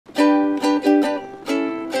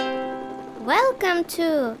Welcome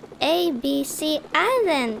to ABC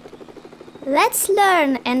Island. Let's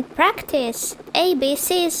learn and practice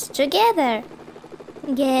ABCs together.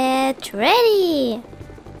 Get ready.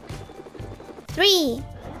 3,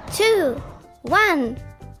 2, 1.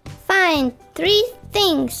 Find 3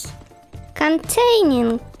 things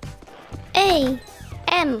containing A,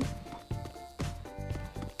 M.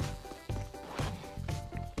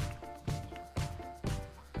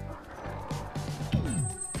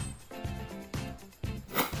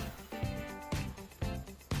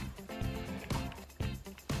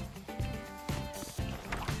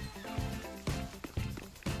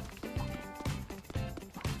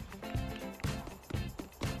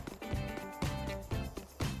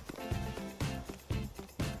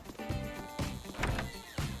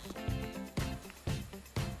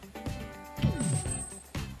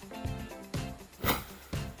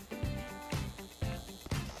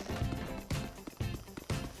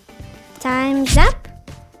 Time's up.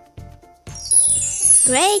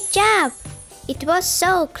 Great job! It was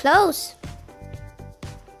so close.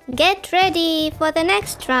 Get ready for the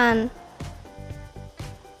next run.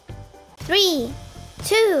 3,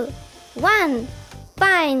 2, 1.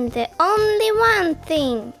 Find the only one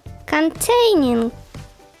thing containing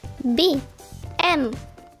B, M.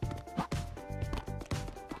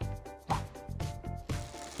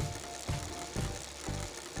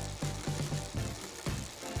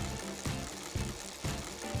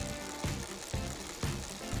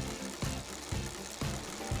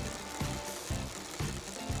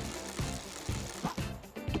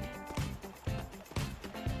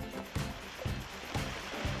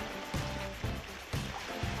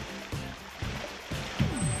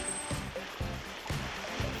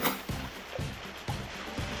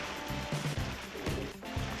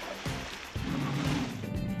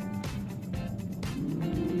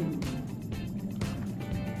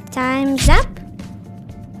 Time's up.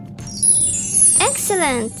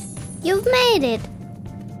 Excellent! You've made it.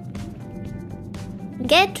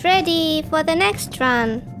 Get ready for the next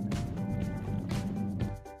run.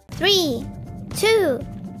 3, 2,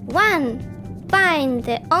 1. Find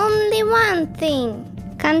the only one thing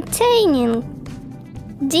containing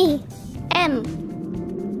D, M.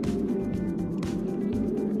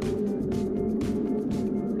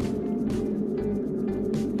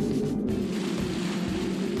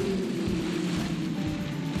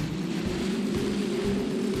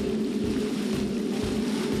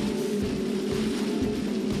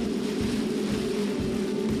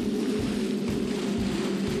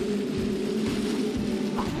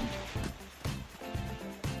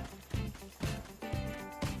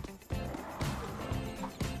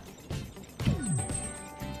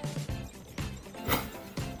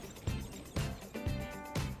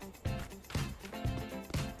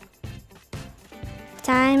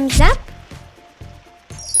 Time's up.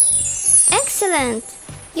 Excellent!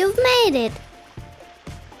 You've made it.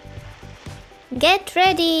 Get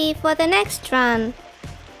ready for the next run.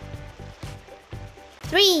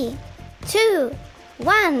 3, 2,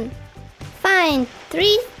 1. Find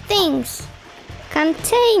 3 things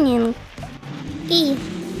containing E,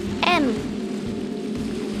 M.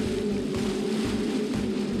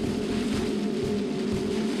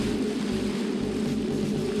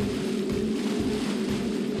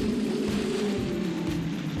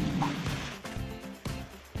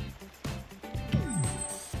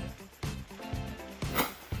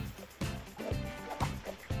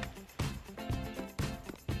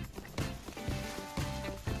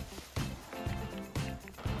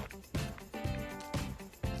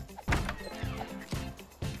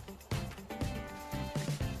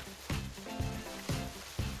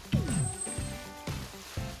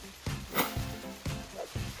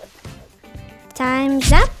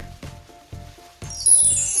 Time's up.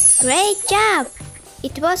 Great job!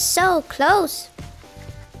 It was so close.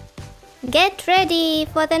 Get ready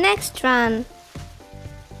for the next run.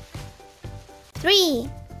 3,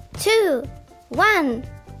 2, 1.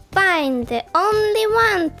 Find the only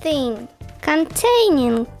one thing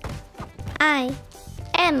containing I,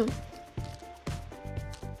 M.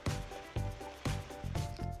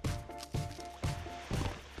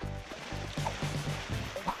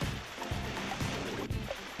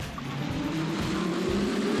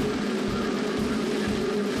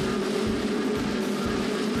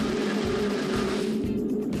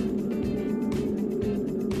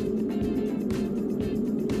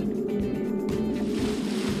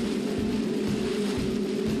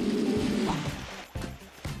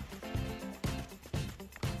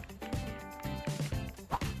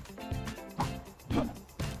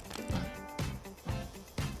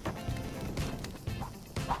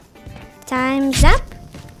 Time's up.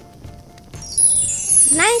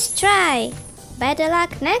 Nice try! Better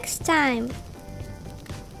luck next time!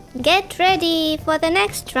 Get ready for the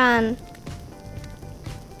next run!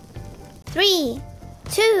 3,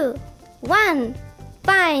 2, 1.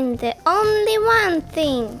 Find the only one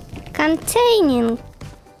thing containing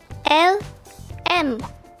L, M.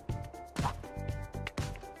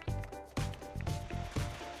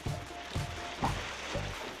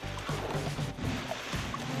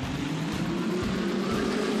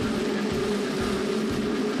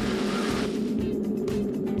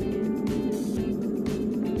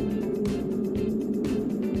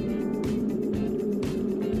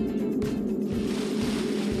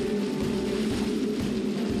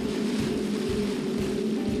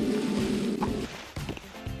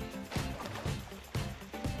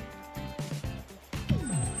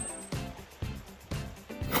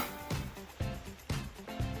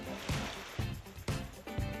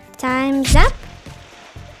 Time's up!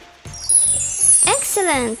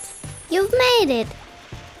 Excellent! You've made it!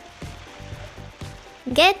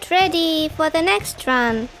 Get ready for the next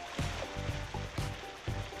run!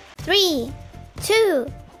 3, 2,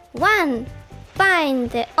 1.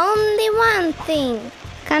 Find the only one thing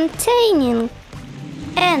containing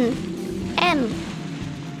N, M.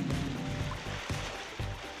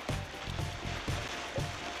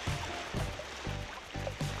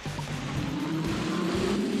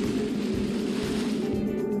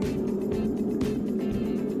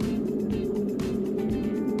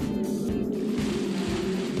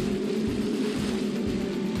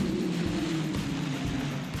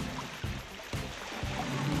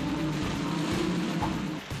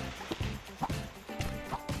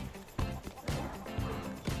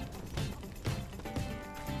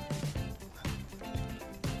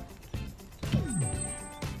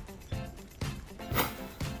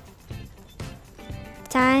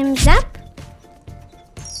 Time's up!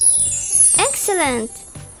 Excellent!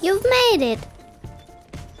 You've made it!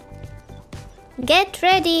 Get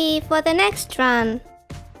ready for the next run!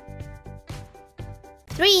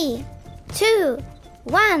 3, 2,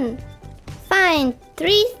 1. Find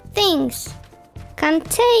 3 things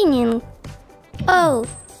containing O,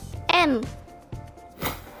 M.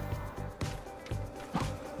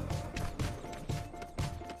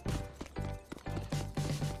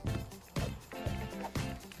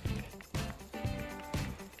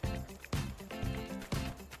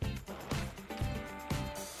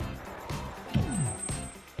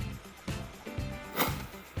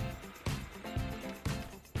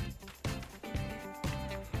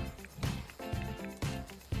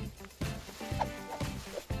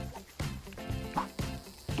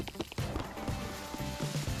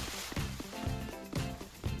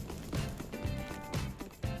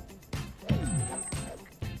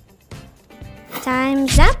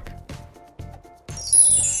 Time's up!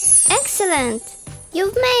 Excellent!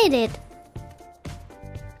 You've made it!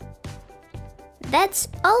 That's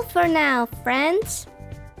all for now, friends!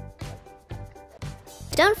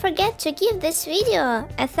 Don't forget to give this video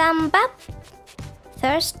a thumb up.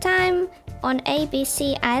 First time on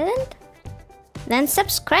ABC Island? Then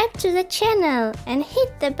subscribe to the channel and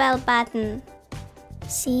hit the bell button.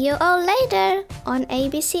 See you all later on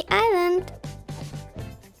ABC Island!